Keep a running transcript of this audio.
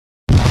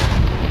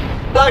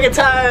Bucket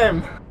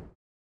time!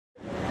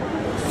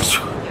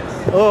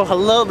 Oh,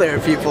 hello there,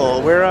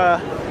 people. We're I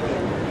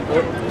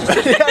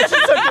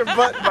just took your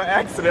butt by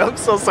accident. I'm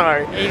so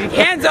sorry.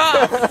 Hands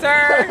off,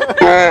 sir!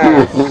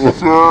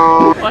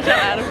 Watch out,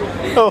 Adam.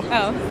 Oh.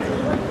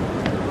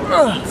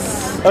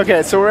 Oh.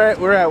 Okay, so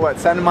we're at what?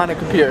 Santa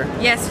Monica Pier.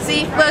 Yes,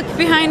 see? Look,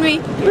 behind me.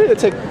 We're gonna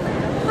take...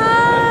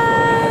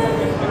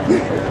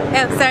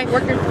 Oh, sorry,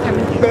 worker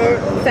coming.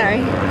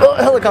 Sorry. Oh,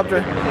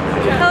 helicopter.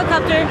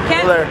 Helicopter,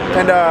 cat. There.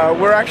 And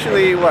we're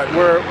actually what?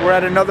 We're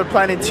at another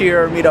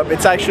Planeteer meetup.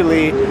 It's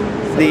actually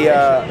the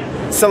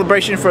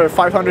celebration for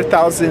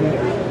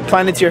 500,000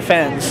 Planeteer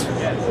fans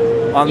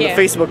on the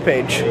Facebook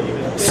page.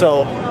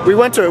 So we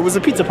went to it. It was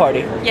a pizza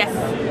party. Yes.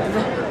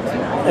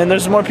 And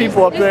there's more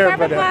people up there.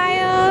 Barbara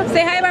Pyle.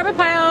 Say hi, Barbara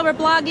Pyle. We're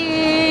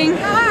vlogging.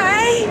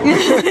 Hi.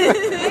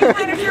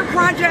 How is your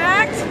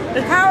project?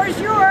 The power's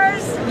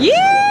yours.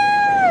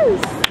 Yes.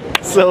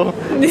 So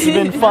it's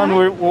been fun.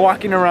 We're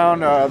walking around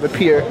the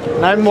pier,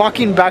 and I'm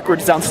walking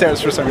backwards downstairs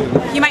for some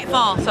reason. You might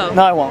fall, so.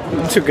 No, I won't.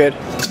 I'm too good.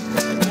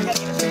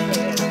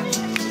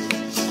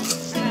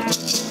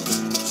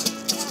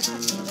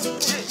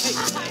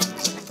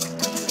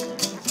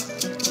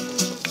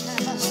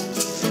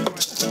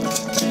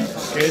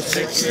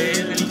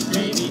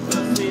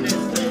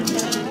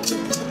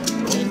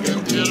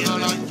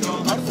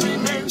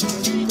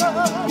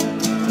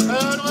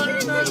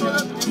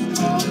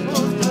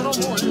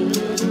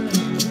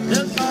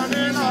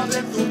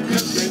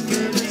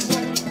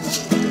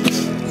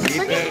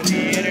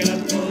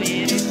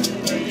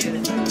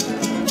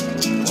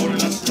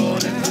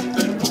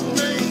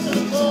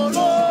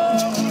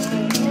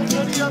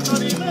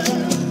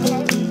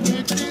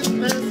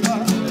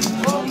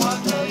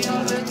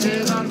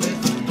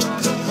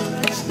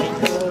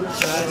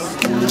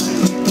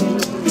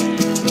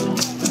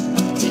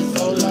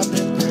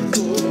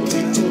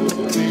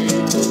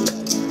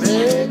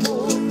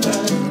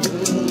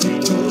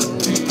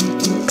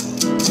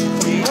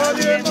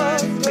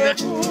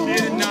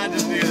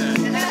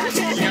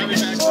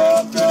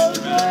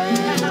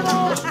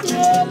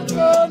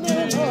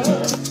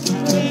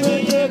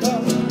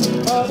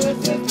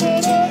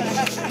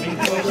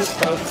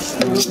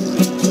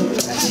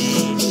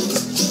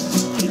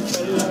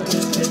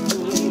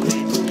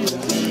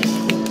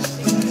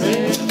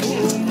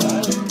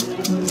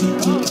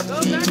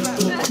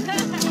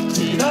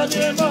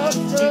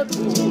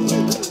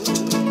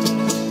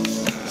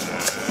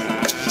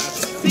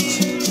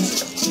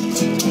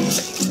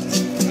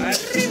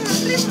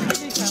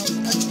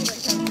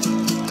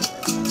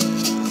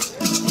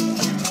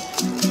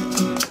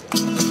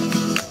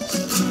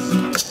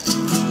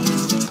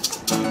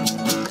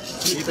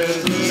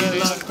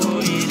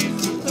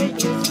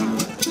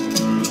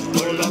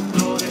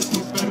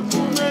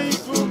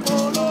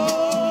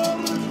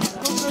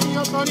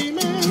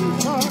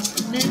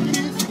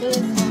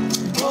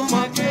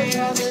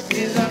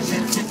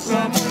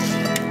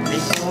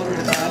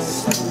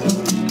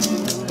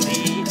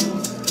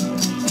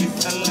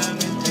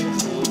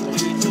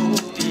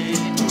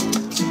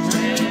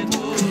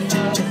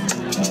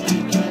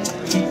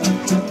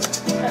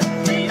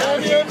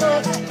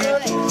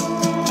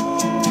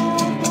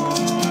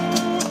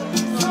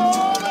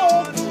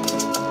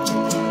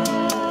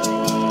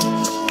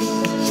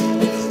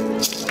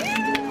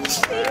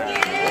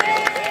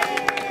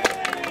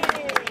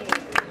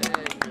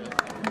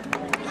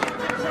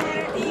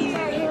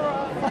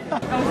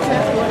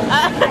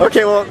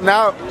 Okay, well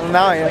now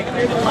I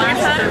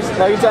am.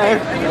 Love you, time.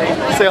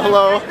 Say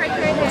hello.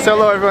 Say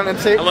hello, everyone, and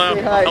say hello.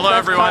 Say hi. Hello,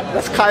 everyone.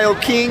 That's Kyle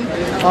King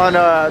on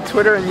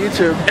Twitter and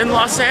YouTube. In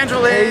Los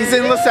Angeles. Yeah, he's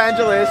in Los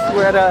Angeles.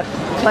 We're at a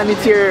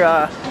Planeteer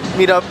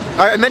meetup.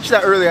 I mentioned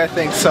that earlier, I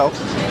think. So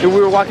we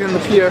were walking in the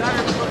pier.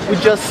 We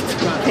just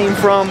came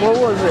from, what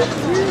was it?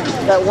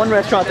 That one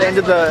restaurant at the end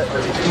of the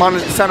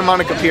Santa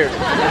Monica Pier.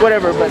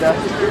 Whatever, but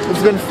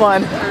it's been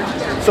fun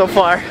so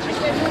far.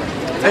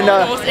 And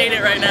I almost ate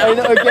it right now. I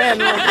know, again,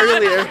 like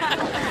earlier.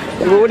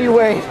 What do you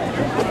weigh?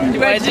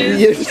 Wedges.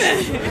 Yes.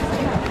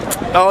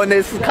 Oh, and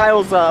this is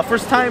Kyle's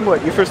first time,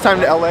 what? Your first time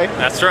to LA?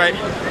 That's right.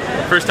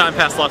 First time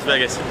past Las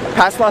Vegas.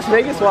 Past Las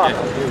Vegas? Wow.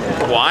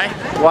 Why?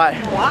 Why?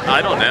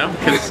 I don't know,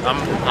 because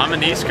I'm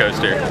an East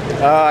Coaster.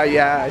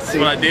 Yeah, I see. That's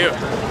what I do.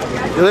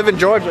 You live in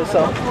Georgia,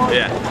 so.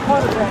 Yeah.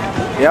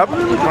 Yep,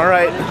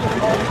 alright.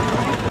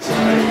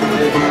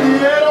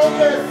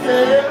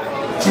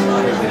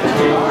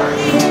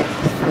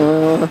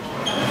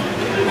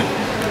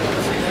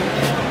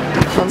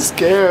 I'm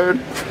scared.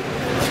 Look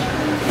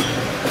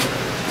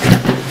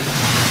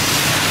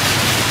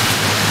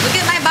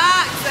at my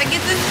box. I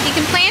get this. You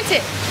can plant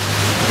it.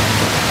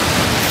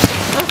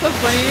 That's so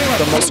funny.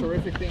 The most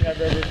horrific thing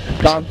I've ever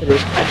gone through.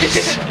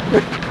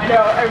 I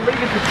know, everybody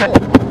gets the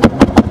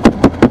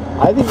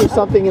I think there's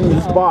something in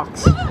this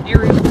box. I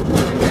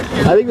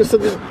think there's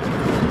something.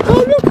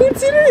 Oh, look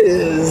what's it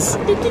is!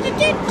 Hey,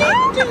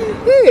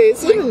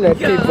 it's internet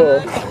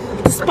people.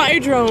 Spy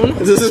drone.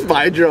 This is a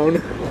spy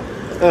drone.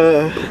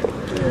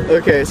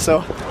 Okay,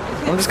 so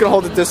I'm just gonna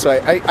hold it this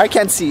way. I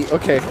can't see.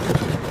 Okay.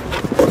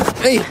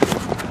 Hey,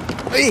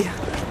 hey.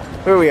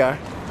 where we are.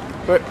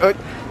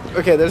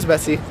 Okay, there's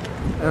Bessie.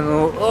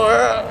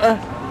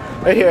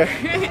 Right here.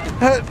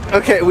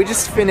 Okay, we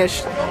just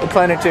finished the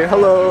Planeteer.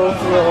 Hello.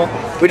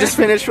 Hello. We just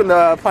finished from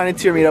the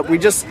Planeteer meetup. We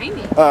just,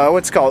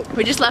 what's it called?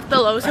 We just left the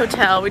Lowe's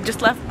Hotel. We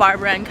just left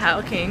Barbara and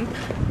Kyle King.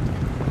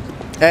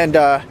 And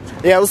yeah,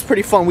 it was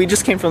pretty fun. We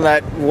just came from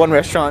that one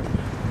restaurant,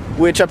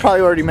 which I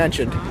probably already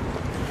mentioned.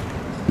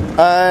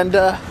 And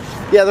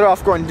yeah, they're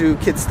off going to do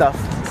kid stuff.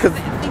 Cause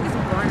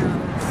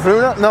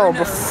Bruno? No,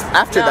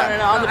 after that.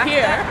 No, on the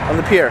pier. On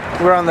the pier.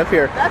 We're on the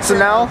pier. That's so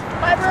now,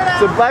 bye Bruno.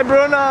 so bye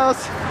Brunos.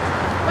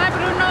 Bye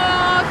Bruno.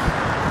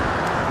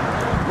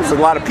 There's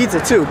a lot of pizza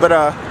too, but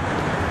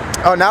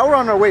oh, now we're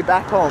on our way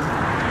back home.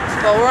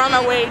 Well, we're on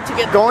our way to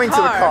get going to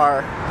the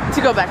car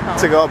to go back home.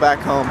 To go back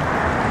home.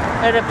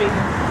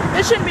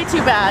 It shouldn't be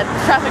too bad.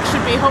 Traffic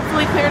should be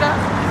hopefully cleared up.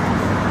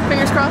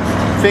 Fingers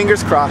crossed.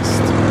 Fingers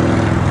crossed.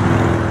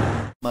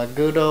 My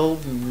good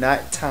old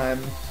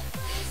nighttime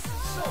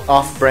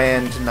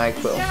off-brand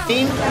NyQuil.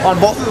 On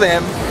both of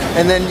them,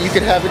 and then you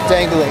could have it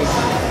dangling.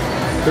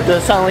 It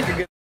does sound like a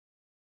good